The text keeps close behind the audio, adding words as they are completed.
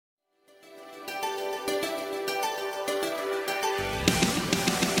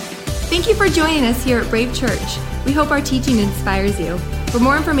Thank you for joining us here at Brave Church. We hope our teaching inspires you. For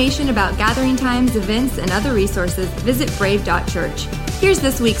more information about gathering times, events, and other resources, visit brave.church. Here's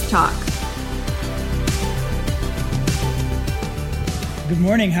this week's talk. Good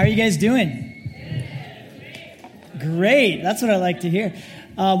morning. How are you guys doing? Great. That's what I like to hear.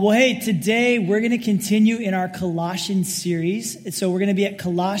 Hey, today we're going to continue in our Colossians series. So we're going to be at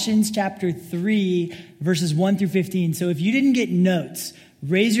Colossians chapter 3, verses 1 through 15. So if you didn't get notes,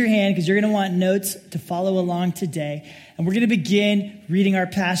 raise your hand because you're going to want notes to follow along today. And we're going to begin reading our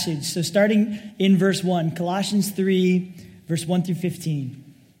passage. So starting in verse 1, Colossians 3, verse 1 through 15.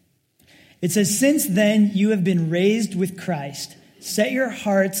 It says, "Since then you have been raised with Christ. Set your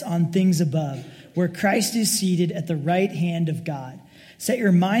hearts on things above, where Christ is seated at the right hand of God. Set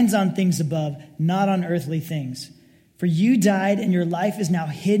your minds on things above, not on earthly things. For you died, and your life is now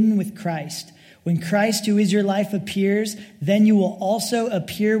hidden with Christ. When Christ, who is your life, appears, then you will also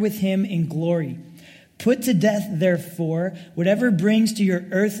appear with him in glory. Put to death, therefore, whatever brings to your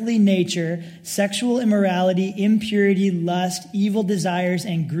earthly nature sexual immorality, impurity, lust, evil desires,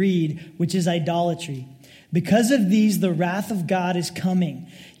 and greed, which is idolatry. Because of these, the wrath of God is coming.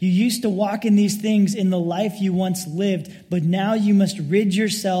 You used to walk in these things in the life you once lived, but now you must rid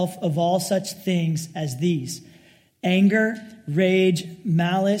yourself of all such things as these: anger, rage,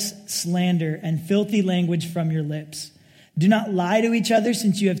 malice, slander, and filthy language from your lips. Do not lie to each other,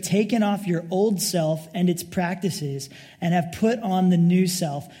 since you have taken off your old self and its practices and have put on the new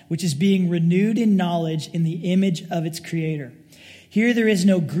self, which is being renewed in knowledge in the image of its creator. Here there is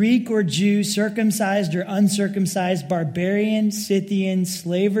no Greek or Jew, circumcised or uncircumcised, barbarian, Scythian,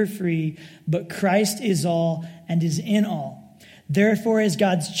 slave or free, but Christ is all and is in all. Therefore, as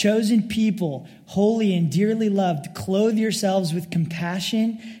God's chosen people, holy and dearly loved, clothe yourselves with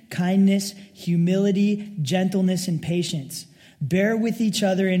compassion, kindness, humility, gentleness, and patience. Bear with each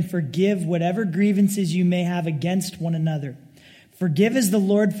other and forgive whatever grievances you may have against one another. Forgive as the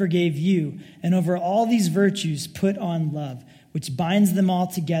Lord forgave you, and over all these virtues put on love, which binds them all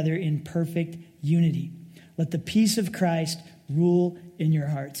together in perfect unity. Let the peace of Christ rule in your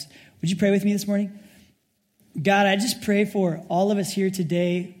hearts." Would you pray with me this morning? God, I just pray for all of us here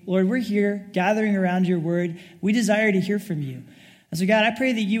today. Lord, we're here gathering around your word. We desire to hear from you. And so, God, I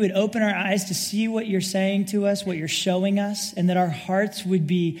pray that you would open our eyes to see what you're saying to us, what you're showing us, and that our hearts would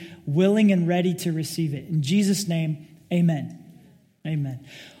be willing and ready to receive it. In Jesus' name, amen. Amen.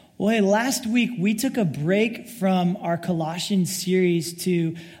 Well, hey, last week we took a break from our Colossians series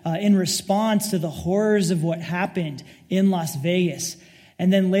in response to the horrors of what happened in Las Vegas.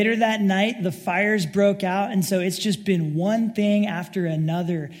 And then later that night, the fires broke out. And so it's just been one thing after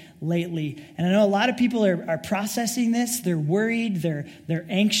another lately. And I know a lot of people are processing this. They're worried. They're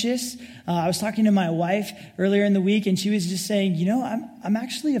anxious. I was talking to my wife earlier in the week, and she was just saying, I'm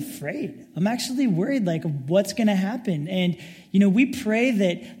actually afraid. I'm actually worried, like, what's going to happen. And, we pray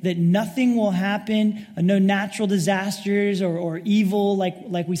that nothing will happen, no natural disasters or evil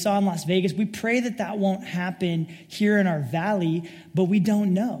like we saw in Las Vegas. We pray that won't happen here in our valley, but we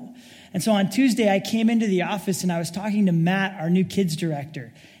don't know. And so on Tuesday, I came into the office and I was talking to Matt, our new kids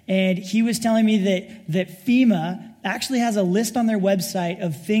director. And he was telling me that FEMA actually has a list on their website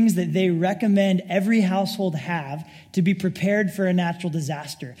of things that they recommend every household have to be prepared for a natural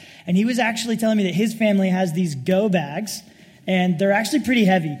disaster. And he was actually telling me that his family has these go bags, and they're actually pretty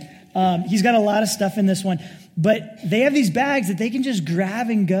heavy. He's got a lot of stuff in this one. But they have these bags that they can just grab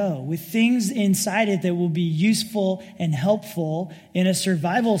and go with things inside it that will be useful and helpful in a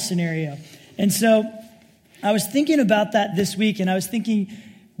survival scenario. And so I was thinking about that this week, and I was thinking,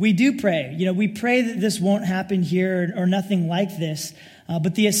 we do pray. We pray that this won't happen here or nothing like this.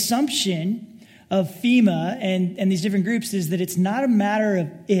 But the assumption of FEMA and these different groups is that it's not a matter of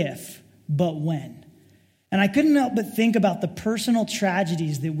if, but when. And I couldn't help but think about the personal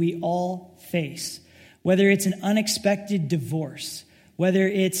tragedies that we all face, whether it's an unexpected divorce, whether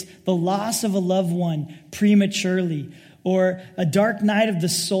it's the loss of a loved one prematurely, or a dark night of the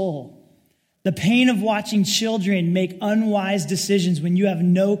soul, the pain of watching children make unwise decisions when you have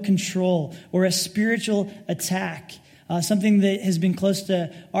no control, or a spiritual attack. Something that has been close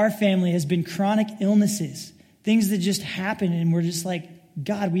to our family has been chronic illnesses, things that just happen, and we're just like,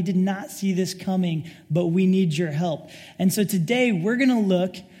 God, we did not see this coming, but we need your help. And so today we're going to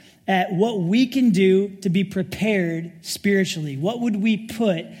look at what we can do to be prepared spiritually. What would we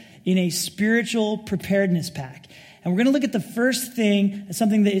put in a spiritual preparedness pack? And we're going to look at the first thing,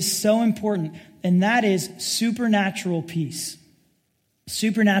 something that is so important, and that is supernatural peace.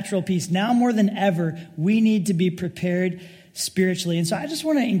 Supernatural peace. Now more than ever, we need to be prepared spiritually. And so I just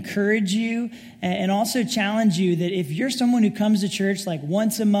want to encourage you and also challenge you that if you're someone who comes to church like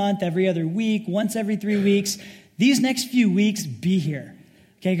once a month, every other week, once every 3 weeks, these next few weeks, be here.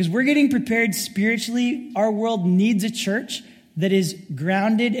 Okay, because we're getting prepared spiritually. Our world needs a church that is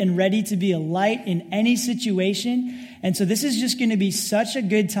grounded and ready to be a light in any situation. And so this is just going to be such a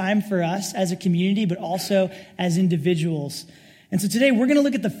good time for us as a community, but also as individuals. And so today we're going to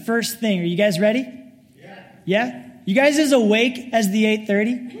look at the first thing. Are you guys ready? Yeah? You guys as awake as the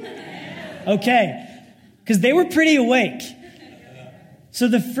 8:30? Okay, because they were pretty awake. So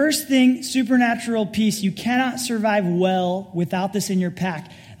the first thing, supernatural peace. You cannot survive well without this in your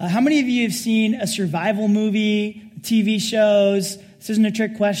pack. How many of you have seen a survival movie, TV shows? This isn't a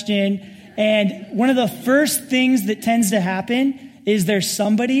trick question. And one of the first things that tends to happen is there's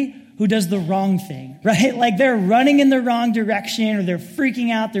somebody who does the wrong thing, right? Like they're running in the wrong direction or they're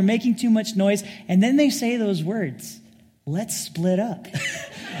freaking out, they're making too much noise. And then they say those words, let's split up,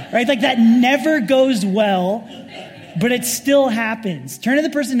 right? Like that never goes well, but it still happens. Turn to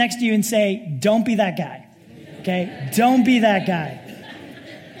the person next to you and say, don't be that guy, okay? Don't be that guy.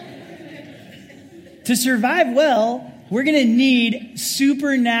 To survive well, we're going to need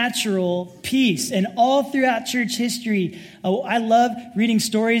supernatural peace. And all throughout church history, I love reading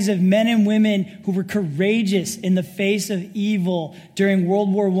stories of men and women who were courageous in the face of evil during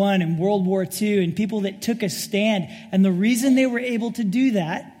World War I and World War II, and people that took a stand. And the reason they were able to do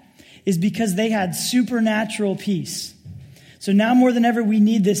that is because they had supernatural peace. So now more than ever, we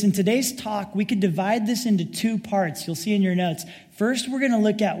need this. In today's talk, we could divide this into 2 parts. You'll see in your notes. First, we're going to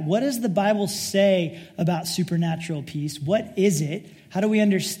look at what does the Bible say about supernatural peace? What is it? How do we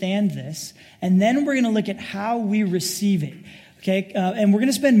understand this? And then we're going to look at how we receive it. Okay, and we're going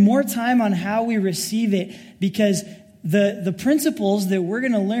to spend more time on how we receive it because the principles that we're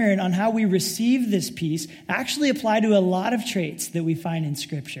going to learn on how we receive this peace actually apply to a lot of traits that we find in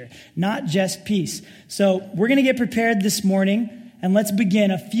Scripture, not just peace. So we're going to get prepared this morning, and let's begin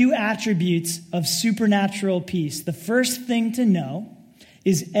a few attributes of supernatural peace. The first thing to know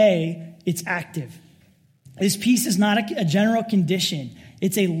is it's active. This peace is not a general condition.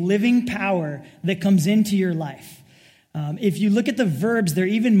 It's a living power that comes into your life. If you look at the verbs, they're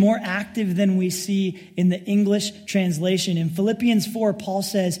even more active than we see in the English translation. In Philippians 4, Paul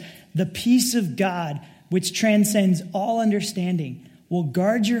says, the peace of God, which transcends all understanding, will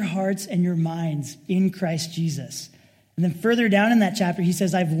guard your hearts and your minds in Christ Jesus. And then further down in that chapter, he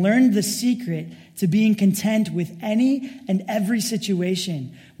says, I've learned the secret to being content with any and every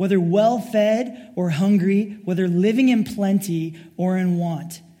situation, whether well-fed or hungry, whether living in plenty or in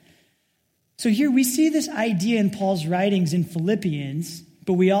want. So here we see this idea in Paul's writings in Philippians,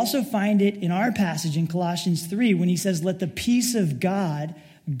 but we also find it in our passage in Colossians 3 when he says, let the peace of God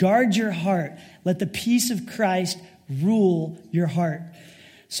guard your heart. Let the peace of Christ rule your heart.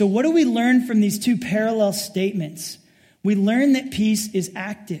 So what do we learn from these 2 parallel statements? We learn that peace is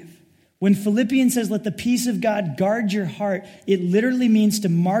active. When Philippians says, let the peace of God guard your heart, it literally means to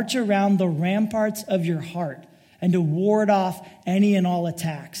march around the ramparts of your heart and to ward off any and all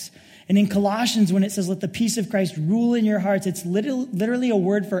attacks. And in Colossians, when it says, let the peace of Christ rule in your hearts, it's literally a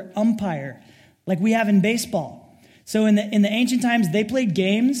word for umpire, like we have in baseball. So in the ancient times, they played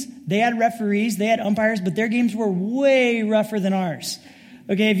games, they had referees, they had umpires, but their games were way rougher than ours.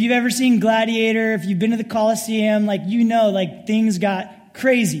 Okay, if you've ever seen Gladiator, if you've been to the Coliseum, things got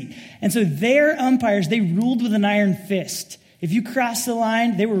crazy. And so their umpires, they ruled with an iron fist. If you crossed the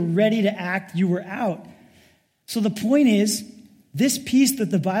line, they were ready to act, you were out. So the point is, this peace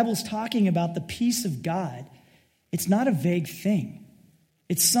that the Bible's talking about, the peace of God, it's not a vague thing.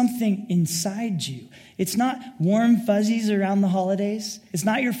 It's something inside you. It's not warm fuzzies around the holidays. It's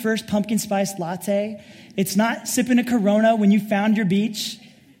not your first pumpkin spice latte. It's not sipping a Corona when you found your beach.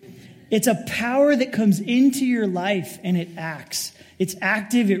 It's a power that comes into your life and it acts. It's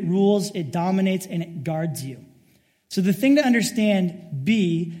active, it rules, it dominates, and it guards you. So the thing to understand,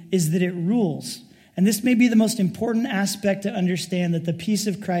 B, is that it rules. And this may be the most important aspect to understand, that the peace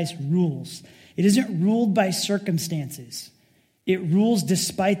of Christ rules. It isn't ruled by circumstances. It rules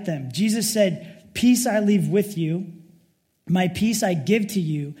despite them. Jesus said, peace I leave with you, my peace I give to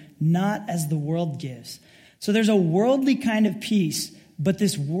you, not as the world gives. So there's a worldly kind of peace, but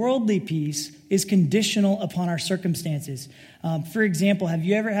this worldly peace is conditional upon our circumstances. For example, have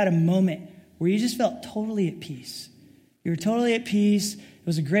you ever had a moment where you just felt totally at peace? You were totally at peace. It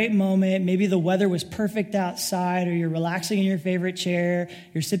was a great moment. Maybe the weather was perfect outside, or you're relaxing in your favorite chair,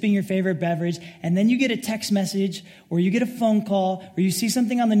 you're sipping your favorite beverage, and then you get a text message, or you get a phone call, or you see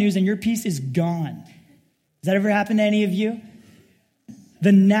something on the news, and your peace is gone. Has that ever happened to any of you?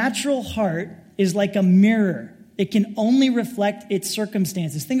 The natural heart is like a mirror. It can only reflect its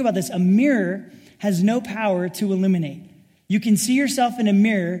circumstances. Think about this. A mirror has no power to illuminate. You can see yourself in a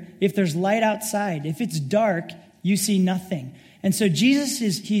mirror if there's light outside. If it's dark, you see nothing. And so Jesus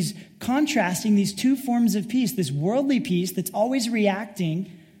he's contrasting these two forms of peace, this worldly peace that's always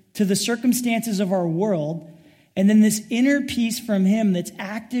reacting to the circumstances of our world, and then this inner peace from him that's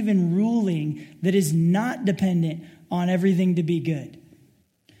active and ruling, that is not dependent on everything to be good.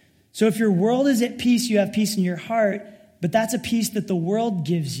 So if your world is at peace, you have peace in your heart, but that's a peace that the world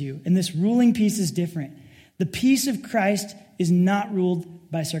gives you, and this ruling peace is different. The peace of Christ is not ruled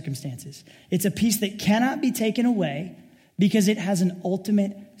by circumstances. It's a peace that cannot be taken away because it has an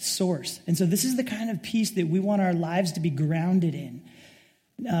ultimate source. And so this is the kind of peace that we want our lives to be grounded in.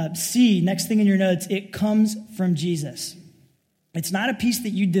 C, next thing in your notes, it comes from Jesus. It's not a peace that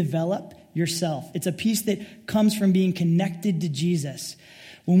you develop yourself. It's a peace that comes from being connected to Jesus.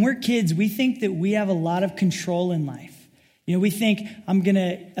 When we're kids, we think that we have a lot of control in life. You know, we think, I'm going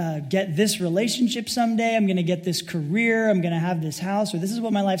to get this relationship someday. I'm going to get this career. I'm going to have this house, or this is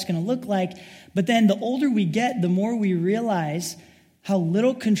what my life's going to look like. But then the older we get, the more we realize how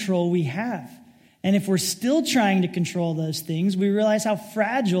little control we have. And if we're still trying to control those things, we realize how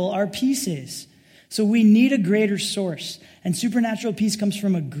fragile our peace is. So we need a greater source. And supernatural peace comes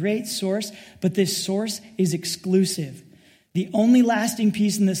from a great source, but this source is exclusive. The only lasting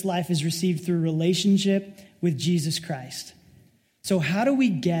peace in this life is received through relationship with Jesus Christ. So how do we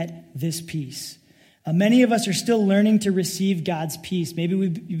get this peace? Many of us are still learning to receive God's peace. Maybe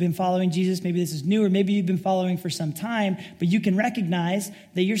you've been following Jesus. Maybe this is new, or maybe you've been following for some time, but you can recognize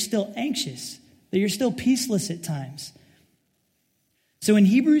that you're still anxious, that you're still peaceless at times. So in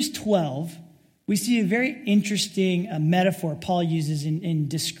Hebrews 12, we see a very interesting metaphor Paul uses in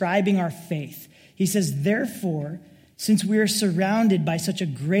describing our faith. He says, therefore, since we are surrounded by such a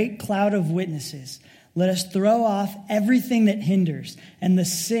great cloud of witnesses, let us throw off everything that hinders and the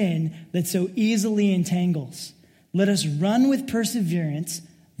sin that so easily entangles. Let us run with perseverance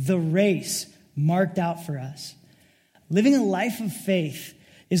the race marked out for us. Living a life of faith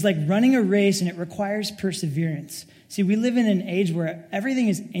is like running a race, and it requires perseverance. See, we live in an age where everything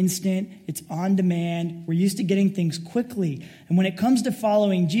is instant, it's on demand, we're used to getting things quickly. And when it comes to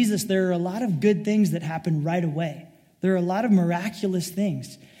following Jesus, there are a lot of good things that happen right away. There are a lot of miraculous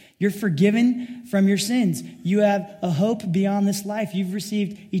things. You're forgiven from your sins. You have a hope beyond this life. You've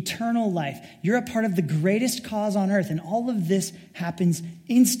received eternal life. You're a part of the greatest cause on earth, and all of this happens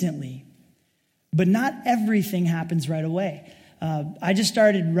instantly. But not everything happens right away. I just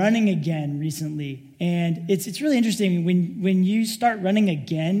started running again recently, and it's really interesting when you start running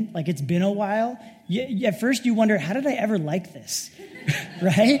again, like it's been a while, at first you wonder, how did I ever like this,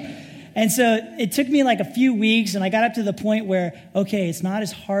 right? And so it took me like a few weeks, and I got up to the point where, okay, it's not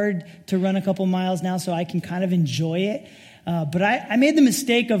as hard to run a couple miles now, so I can kind of enjoy it. But I made the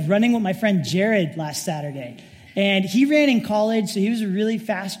mistake of running with my friend Jared last Saturday. And he ran in college, so he was a really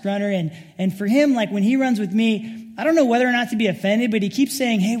fast runner. And for him, like when he runs with me, I don't know whether or not to be offended, but he keeps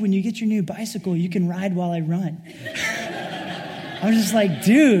saying, hey, when you get your new bicycle, you can ride while I run. I was just like,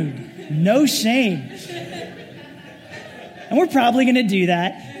 dude, no shame. And we're probably going to do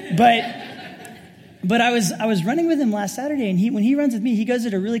that. But I was running with him last Saturday, and when he runs with me, he goes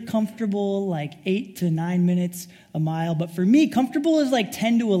at a really comfortable, like 8 to 9 minutes a mile. But for me, comfortable is like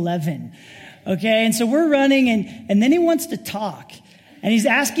 10 to 11. Okay, and so we're running, and then he wants to talk. And he's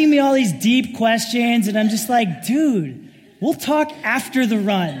asking me all these deep questions, and I'm just like, dude, we'll talk after the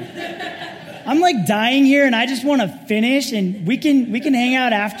run. I'm like dying here, and I just want to finish, and we can hang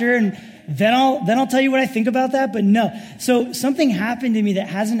out after, and then I'll tell you what I think about that. But no. So something happened to me that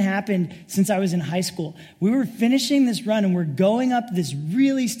hasn't happened since I was in high school. We were finishing this run, and we're going up this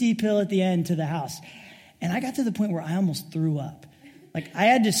really steep hill at the end to the house. And I got to the point where I almost threw up. Like I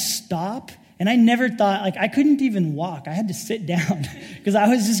had to stop. And I never thought, like I couldn't even walk. I had to sit down because I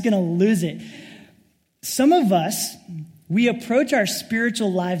was just going to lose it. Some of us, we approach our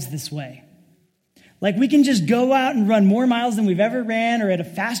spiritual lives this way. Like we can just go out and run more miles than we've ever ran, or at a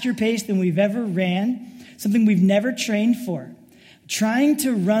faster pace than we've ever ran, something we've never trained for. Trying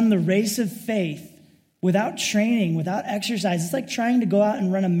to run the race of faith without training, without exercise, it's like trying to go out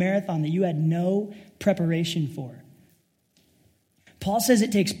and run a marathon that you had no preparation for. Paul says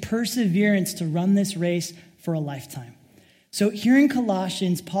it takes perseverance to run this race for a lifetime. So here in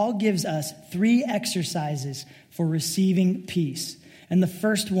Colossians, Paul gives us 3 exercises for receiving peace. And the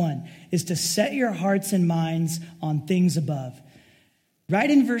first one is to set your hearts and minds on things above.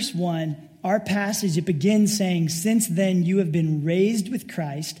 Right in verse 1, our passage, it begins saying, since then you have been raised with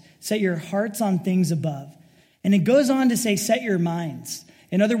Christ, set your hearts on things above. And it goes on to say, set your minds.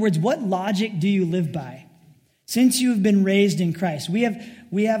 In other words, what logic do you live by? Since you have been raised in Christ. We have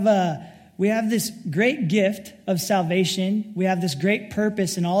this great gift of salvation. We have this great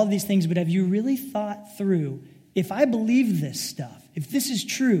purpose and all of these things, but have you really thought through, if I believe this stuff, if this is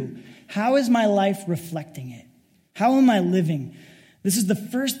true, how is my life reflecting it? How am I living? This is the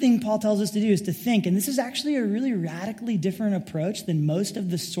first thing Paul tells us to do, is to think. And this is actually a really radically different approach than most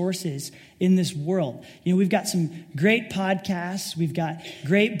of the sources in this world. We've got some great podcasts. We've got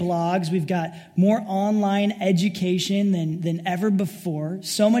great blogs. We've got more online education than ever before.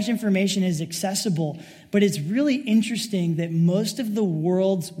 So much information is accessible. But it's really interesting that most of the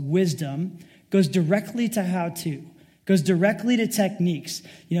world's wisdom goes directly to how-to. Goes directly to techniques.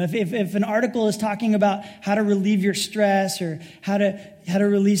 If an article is talking about how to relieve your stress or how to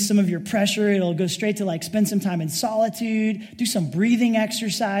release some of your pressure, it'll go straight to spend some time in solitude, do some breathing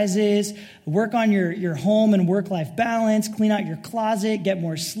exercises, work on your home and work-life balance, clean out your closet, get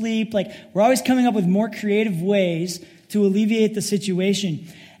more sleep. We're always coming up with more creative ways to alleviate the situation.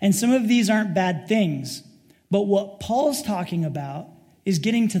 And some of these aren't bad things. But what Paul's talking about is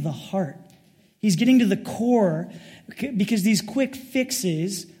getting to the heart. He's getting to the core, because these quick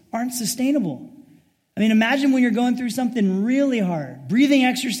fixes aren't sustainable. Imagine when you're going through something really hard. Breathing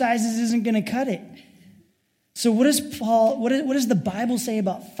exercises isn't going to cut it. So what does the Bible say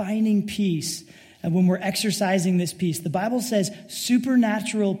about finding peace when we're exercising this peace? The Bible says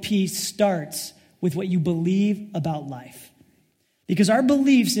supernatural peace starts with what you believe about life. Because our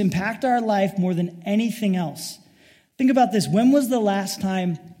beliefs impact our life more than anything else. Think about this. When was the last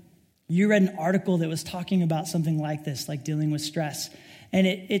time you read an article that was talking about something like this, like dealing with stress, and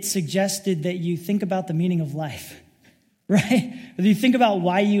it suggested that you think about the meaning of life, right? Or you think about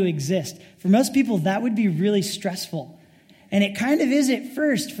why you exist. For most people, that would be really stressful. And it kind of is at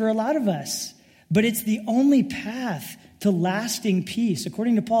first for a lot of us, but it's the only path to lasting peace.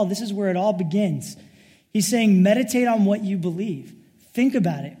 According to Paul, this is where it all begins. He's saying, meditate on what you believe. Think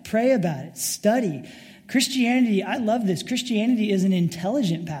about it. Pray about it. Study. Christianity, I love this. Christianity is an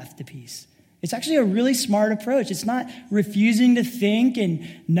intelligent path to peace. It's actually a really smart approach. It's not refusing to think and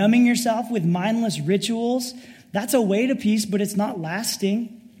numbing yourself with mindless rituals. That's a way to peace, but it's not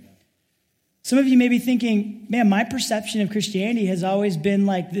lasting. Some of you may be thinking, man, my perception of Christianity has always been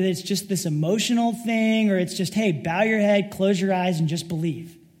that it's just this emotional thing, or it's just, hey, bow your head, close your eyes, and just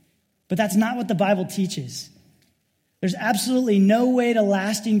believe. But that's not what the Bible teaches. There's absolutely no way to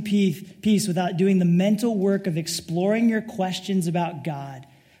lasting peace without doing the mental work of exploring your questions about God,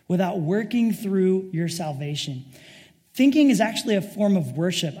 without working through your salvation. Thinking is actually a form of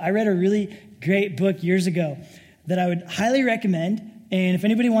worship. I read a really great book years ago that I would highly recommend. And if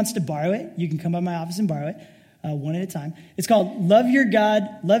anybody wants to borrow it, you can come by my office and borrow it one at a time. It's called Love Your God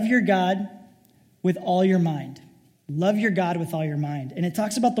with All Your Mind. Love your God with all your mind. And it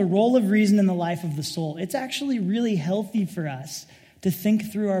talks about the role of reason in the life of the soul. It's actually really healthy for us to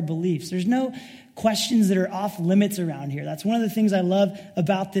think through our beliefs. There's no questions that are off limits around here. That's one of the things I love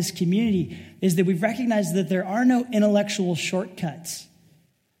about this community, is that we've recognized that there are no intellectual shortcuts.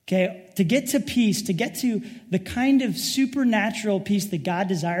 Okay, to get to peace, to get to the kind of supernatural peace that God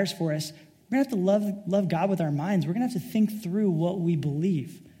desires for us, we're going to have to love God with our minds. We're going to have to think through what we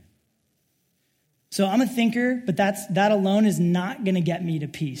believe. So I'm a thinker, but that alone is not going to get me to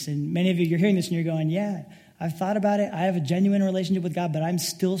peace. And many of you, you're hearing this and you're going, yeah, I've thought about it. I have a genuine relationship with God, but I'm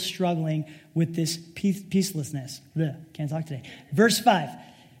still struggling with this peacelessness. Ugh, can't talk today. Verse 5,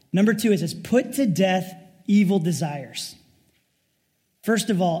 number 2, it says, put to death evil desires. First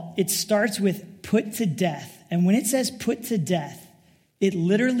of all, it starts with put to death. And when it says put to death, it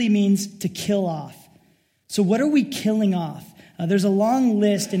literally means to kill off. So what are we killing off? There's a long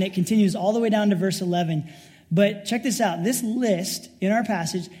list, and it continues all the way down to verse 11. But check this out. This list in our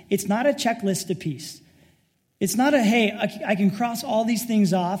passage, it's not a checklist to peace. It's not a, hey, I can cross all these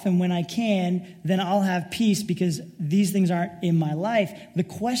things off, and when I can, then I'll have peace because these things aren't in my life. The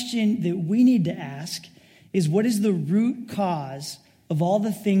question that we need to ask is, what is the root cause of all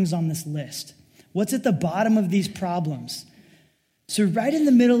the things on this list? What's at the bottom of these problems? So right in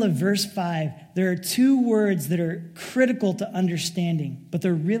the middle of verse 5, there are 2 words that are critical to understanding, but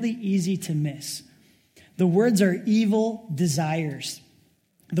they're really easy to miss. The words are evil desires.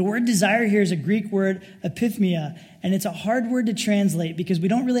 The word desire here is a Greek word, epithumia, and it's a hard word to translate because we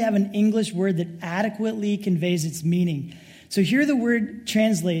don't really have an English word that adequately conveys its meaning. So here the word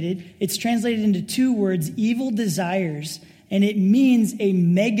translated, it's translated into 2 words, evil desires, and it means a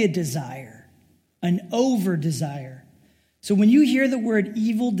mega desire, an over desire. So when you hear the word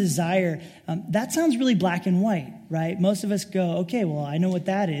evil desire, that sounds really black and white, right? Most of us go, okay, well, I know what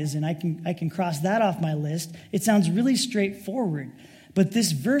that is, and I can cross that off my list. It sounds really straightforward. But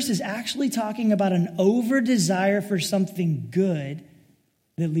this verse is actually talking about an over desire for something good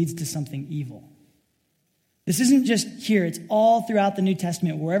that leads to something evil. This isn't just here, it's all throughout the New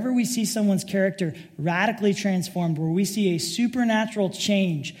Testament. Wherever we see someone's character radically transformed, where we see a supernatural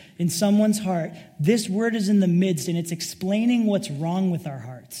change in someone's heart, this word is in the midst, and it's explaining what's wrong with our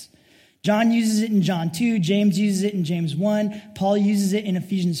hearts. John uses it in John 2, James uses it in James 1, Paul uses it in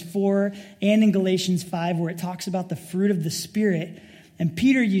Ephesians 4, and in Galatians 5, where it talks about the fruit of the Spirit, and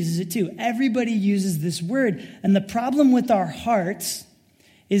Peter uses it too. Everybody uses this word, and the problem with our hearts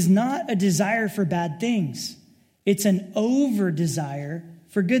is not a desire for bad things. It's an over-desire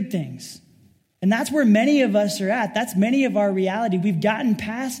for good things. And that's where many of us are at. That's many of our reality. We've gotten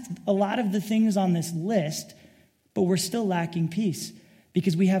past a lot of the things on this list, but we're still lacking peace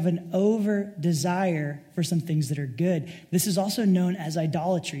because we have an over-desire for some things that are good. This is also known as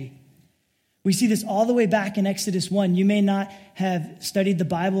idolatry. We see this all the way back in Exodus 1. You may not have studied the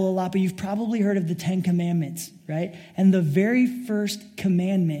Bible a lot, but you've probably heard of the 10 Commandments, right? And the very first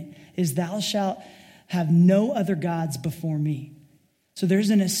commandment is, thou shalt have no other gods before me. So there's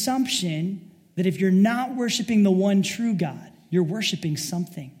an assumption that if you're not worshiping the one true God, you're worshiping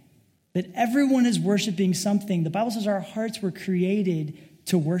something. That everyone is worshiping something. The Bible says our hearts were created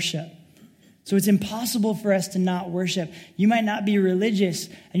to worship. So it's impossible for us to not worship. You might not be religious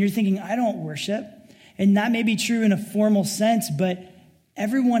and you're thinking, I don't worship. And that may be true in a formal sense, but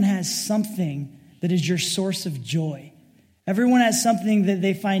everyone has something that is your source of joy. Everyone has something that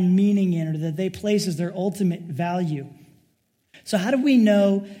they find meaning in or that they place as their ultimate value. So how do we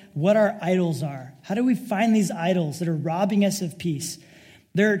know what our idols are? How do we find these idols that are robbing us of peace?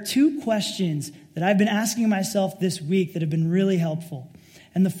 There are two questions that I've been asking myself this week that have been really helpful.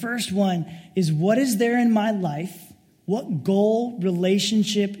 And the first one is, what is there in my life, what goal,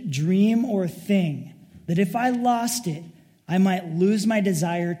 relationship, dream, or thing that if I lost it, I might lose my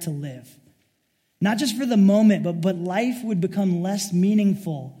desire to live? Not just for the moment, but life would become less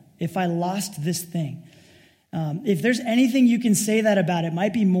meaningful if I lost this thing. If there's anything you can say that about, it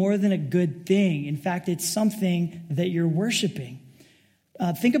might be more than a good thing. In fact, it's something that you're worshiping.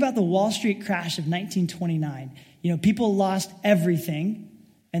 Think about the Wall Street crash of 1929. People lost everything,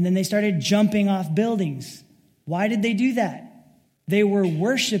 and then they started jumping off buildings. Why did they do that? They were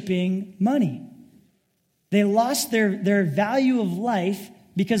worshiping money. They lost their value of life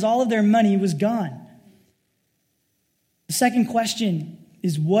because all of their money was gone. The second question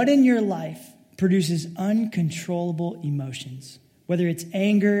is, what in your life produces uncontrollable emotions? Whether it's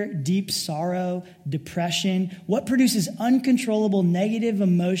anger, deep sorrow, depression, what produces uncontrollable negative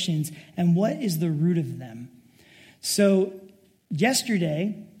emotions, and what is the root of them? So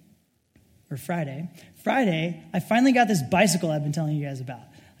Friday, I finally got this bicycle I've been telling you guys about.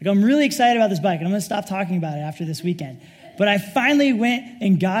 I'm really excited about this bike, and I'm going to stop talking about it after this weekend. But I finally went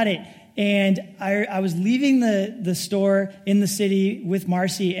and got it. And I was leaving the store in the city with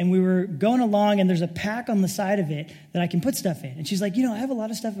Marcy, and we were going along, and there's a pack on the side of it that I can put stuff in. And she's like, I have a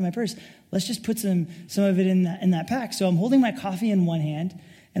lot of stuff in my purse. Let's just put some of it in that pack. So I'm holding my coffee in one hand,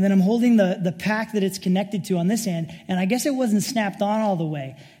 and then I'm holding the pack that it's connected to on this hand, and I guess it wasn't snapped on all the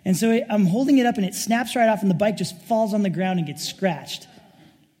way. And so I'm holding it up, and it snaps right off, and the bike just falls on the ground and gets scratched.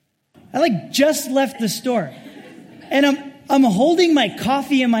 I just left the store, and I'm holding my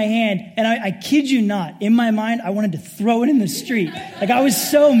coffee in my hand, and I kid you not, in my mind, I wanted to throw it in the street. I was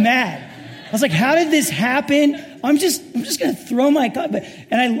so mad. I was like, how did this happen? I'm just going to throw my coffee.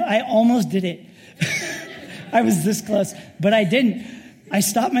 And I almost did it. I was this close, but I didn't. I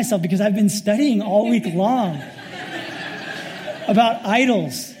stopped myself because I've been studying all week long about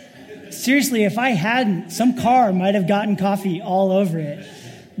idols. Seriously, if I hadn't, some car might have gotten coffee all over it.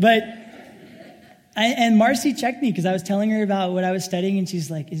 And Marcy checked me because I was telling her about what I was studying, and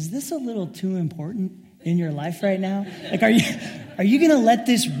she's like, is this a little too important in your life right now? Are you going to let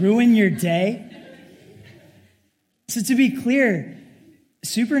this ruin your day? So to be clear,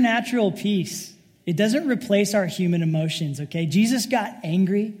 supernatural peace, it doesn't replace our human emotions, okay? Jesus got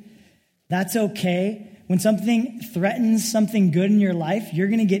angry. That's okay. When something threatens something good in your life, you're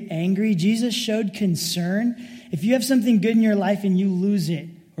going to get angry. Jesus showed concern. If you have something good in your life and you lose it,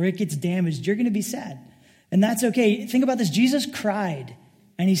 or it gets damaged, you're going to be sad. And that's okay. Think about this. Jesus cried,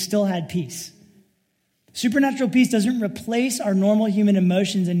 and he still had peace. Supernatural peace doesn't replace our normal human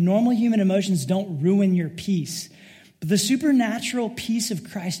emotions, and normal human emotions don't ruin your peace. But the supernatural peace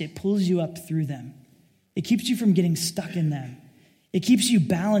of Christ, it pulls you up through them. It keeps you from getting stuck in them. It keeps you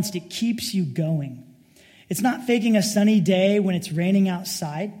balanced. It keeps you going. It's not faking a sunny day when it's raining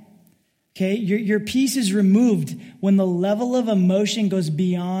outside. Okay, your peace is removed when the level of emotion goes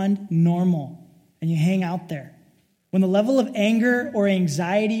beyond normal and you hang out there. When the level of anger or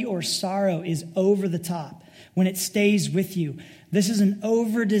anxiety or sorrow is over the top, when it stays with you, this is an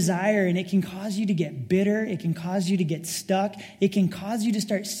over desire, and it can cause you to get bitter. It can cause you to get stuck. It can cause you to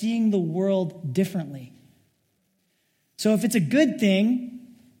start seeing the world differently. So if it's a good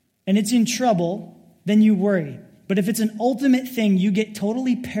thing and it's in trouble, then you worry. But if it's an ultimate thing, you get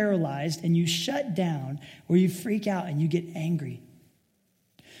totally paralyzed and you shut down, or you freak out and you get angry.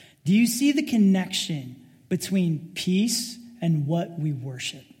 Do you see the connection between peace and what we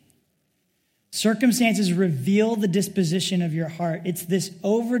worship? Circumstances reveal the disposition of your heart. It's this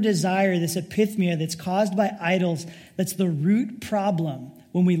over-desire, this epithemia that's caused by idols that's the root problem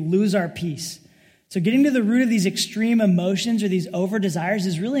when we lose our peace. So getting to the root of these extreme emotions or these over-desires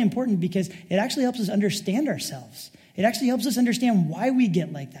is really important because it actually helps us understand ourselves. It actually helps us understand why we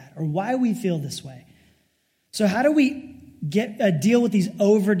get like that or why we feel this way. So how do we deal with these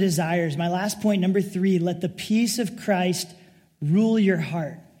over-desires? My last point, number 3, let the peace of Christ rule your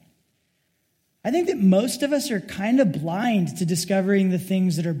heart. I think that most of us are kind of blind to discovering the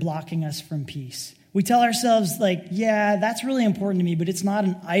things that are blocking us from peace. We tell ourselves like, yeah, that's really important to me, but it's not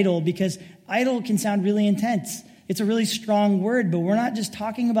an idol, because idol can sound really intense. It's a really strong word, but we're not just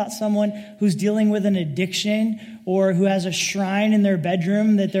talking about someone who's dealing with an addiction or who has a shrine in their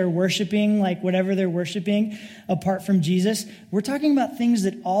bedroom that they're worshiping, like whatever they're worshiping apart from Jesus. We're talking about things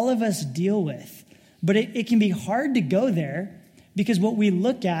that all of us deal with, but it can be hard to go there because what we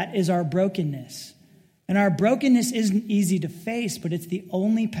look at is our brokenness. And our brokenness isn't easy to face, but it's the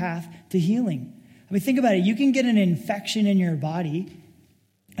only path to healing. I mean, think about it. You can get an infection in your body,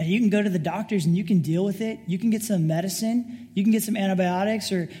 and you can go to the doctors and you can deal with it. You can get some medicine. You can get some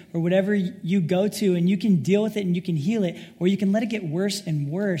antibiotics or whatever you go to, and you can deal with it and you can heal it. Or you can let it get worse and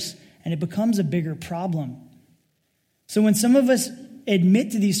worse, and it becomes a bigger problem. So when some of us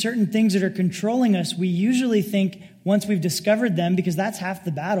admit to these certain things that are controlling us, we usually think, once we've discovered them, because that's half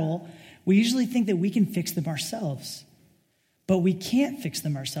the battle, we usually think that we can fix them ourselves. But we can't fix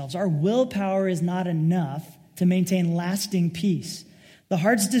them ourselves. Our willpower is not enough to maintain lasting peace. The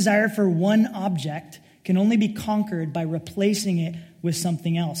heart's desire for one object can only be conquered by replacing it with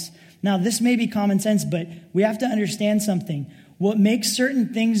something else. Now, this may be common sense, but we have to understand something. What makes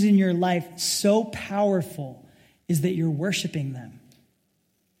certain things in your life so powerful is that you're worshiping them.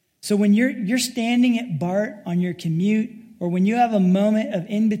 So when you're standing at BART on your commute, or when you have a moment of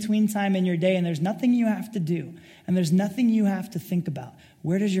in-between time in your day and there's nothing you have to do and there's nothing you have to think about,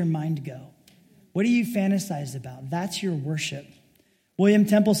 where does your mind go? What do you fantasize about? That's your worship. William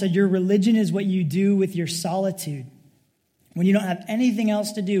Temple said, your religion is what you do with your solitude. When you don't have anything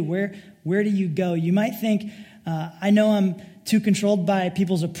else to do, where do you go? You might think, I know I'm too controlled by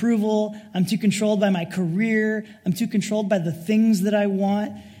people's approval. I'm too controlled by my career. I'm too controlled by the things that I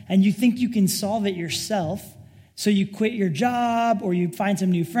want. And you think you can solve it yourself. So you quit your job, or you find some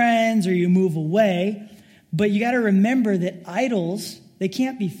new friends, or you move away. But you got to remember that idols, they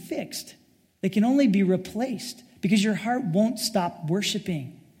can't be fixed. They can only be replaced, because your heart won't stop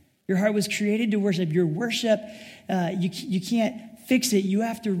worshiping. Your heart was created to worship. Your worship, you can't fix it. You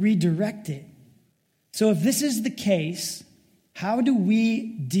have to redirect it. So if this is the case, how do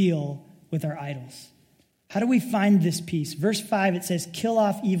we deal with our idols? How do we find this peace? Verse 5, it says, kill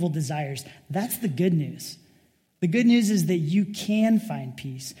off evil desires. That's the good news. The good news is that you can find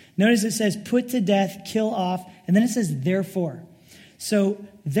peace. Notice it says, put to death, kill off, and then it says, therefore. So,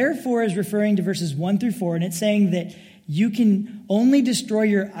 therefore is referring to verses 1 through 4, and it's saying that you can only destroy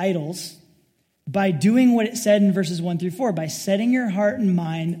your idols by doing what it said in verses 1 through 4, by setting your heart and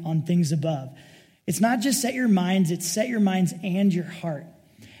mind on things above. It's not just set your minds, it's set your minds and your heart.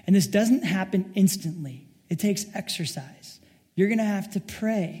 And this doesn't happen instantly. It takes exercise. You're going to have to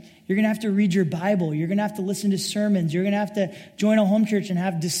pray. You're going to have to read your Bible. You're going to have to listen to sermons. You're going to have to join a home church and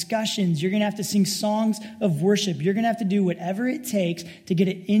have discussions. You're going to have to sing songs of worship. You're going to have to do whatever it takes to get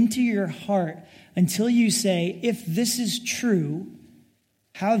it into your heart until you say, if this is true,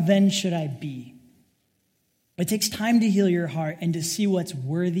 how then should I be? It takes time to heal your heart and to see what's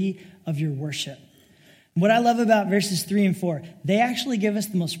worthy of your worship. What I love about verses 3 and 4, they actually give us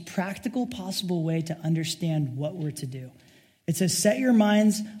the most practical possible way to understand what we're to do. It says, set your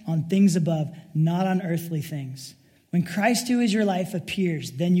minds on things above, not on earthly things. When Christ, who is your life,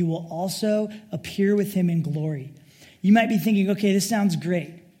 appears, then you will also appear with him in glory. You might be thinking, okay, this sounds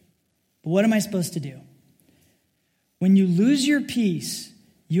great, but what am I supposed to do? When you lose your peace,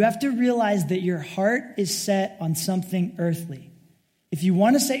 you have to realize that your heart is set on something earthly. If you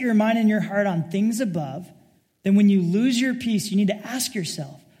want to set your mind and your heart on things above, then when you lose your peace, you need to ask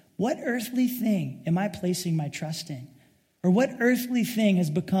yourself, what earthly thing am I placing my trust in? Or what earthly thing has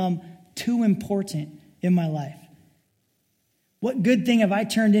become too important in my life? What good thing have I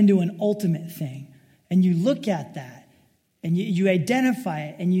turned into an ultimate thing? And you look at that and you identify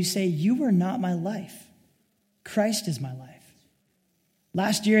it and you say, you are not my life. Christ is my life.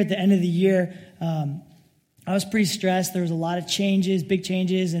 Last year, at the end of the year, I was pretty stressed. There was a lot of changes, big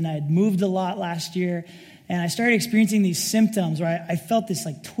changes, and I had moved a lot last year. And I started experiencing these symptoms where I felt this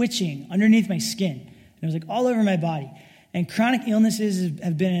like twitching underneath my skin. And it was like all over my body. And chronic illnesses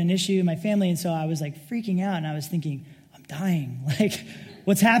have been an issue in my family. And so I was like freaking out and I was thinking, I'm dying. Like,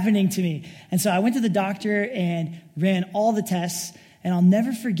 what's happening to me? And so I went to the doctor and ran all the tests. And I'll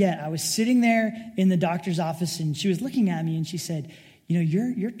never forget, I was sitting there in the doctor's office and she was looking at me and she said,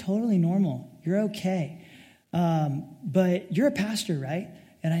 you're totally normal. You're okay. But you're a pastor, right?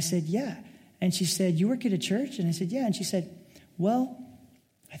 And I said, yeah. And she said, you work at a church? And I said, yeah. And she said, well,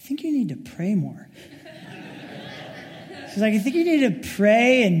 I think you need to pray more. She's like, I think you need to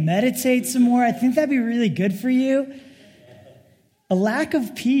pray and meditate some more. I think that'd be really good for you. A lack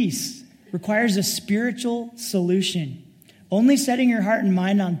of peace requires a spiritual solution. Only setting your heart and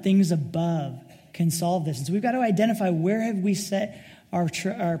mind on things above can solve this. And so we've got to identify, where have we set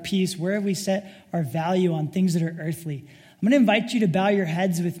our peace? Where have we set our value on things that are earthly? I'm going to invite you to bow your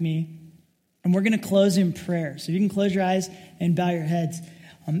heads with me. And we're going to close in prayer. So you can close your eyes and bow your heads.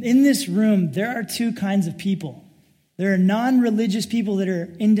 In this room, there are two kinds of people. There are non-religious people that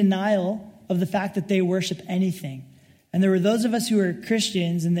are in denial of the fact that they worship anything. And there were those of us who are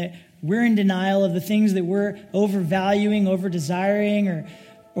Christians and that we're in denial of the things that we're overvaluing, over-desiring,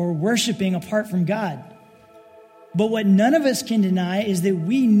 or worshiping apart from God. But what none of us can deny is that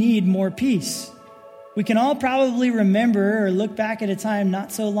we need more peace. We can all probably remember or look back at a time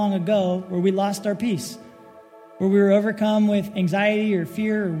not so long ago where we lost our peace, where we were overcome with anxiety or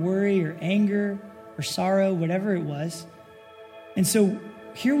fear or worry or anger or sorrow, whatever it was. And so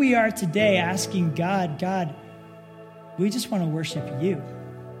here we are today asking God, we just want to worship you.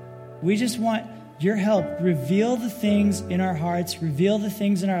 We just want your help. Reveal the things in our hearts, reveal the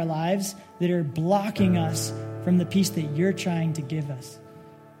things in our lives that are blocking us from the peace that you're trying to give us.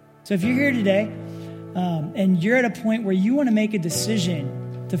 So if you're here today, and you're at a point where you want to make a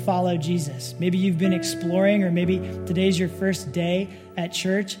decision to follow Jesus. Maybe you've been exploring, or maybe today's your first day at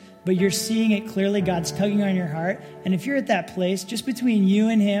church, but you're seeing it clearly. God's tugging on your heart. And if you're at that place, just between you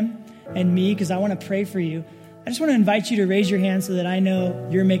and him and me, because I want to pray for you, I just want to invite you to raise your hand so that I know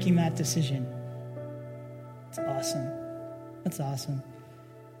you're making that decision. That's awesome. That's awesome.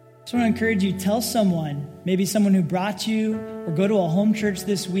 I just want to encourage you, tell someone, maybe someone who brought you, or go to a home church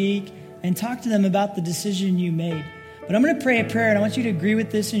this week, and talk to them about the decision you made. But I'm going to pray a prayer, and I want you to agree with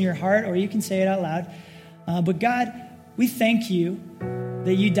this in your heart, or you can say it out loud. But God, we thank you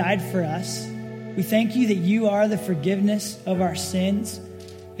that you died for us. We thank you that you are the forgiveness of our sins,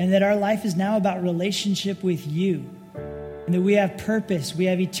 and that our life is now about relationship with you, and that we have purpose, we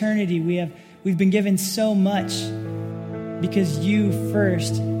have eternity, we've been given so much because you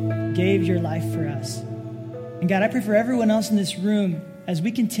first gave your life for us. And God, I pray for everyone else in this room, as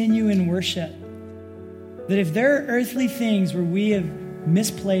we continue in worship, that if there are earthly things where we have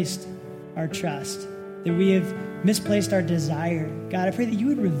misplaced our trust, that we have misplaced our desire, God, I pray that you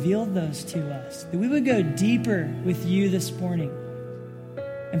would reveal those to us, that we would go deeper with you this morning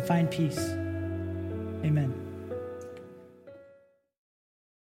and find peace. Amen.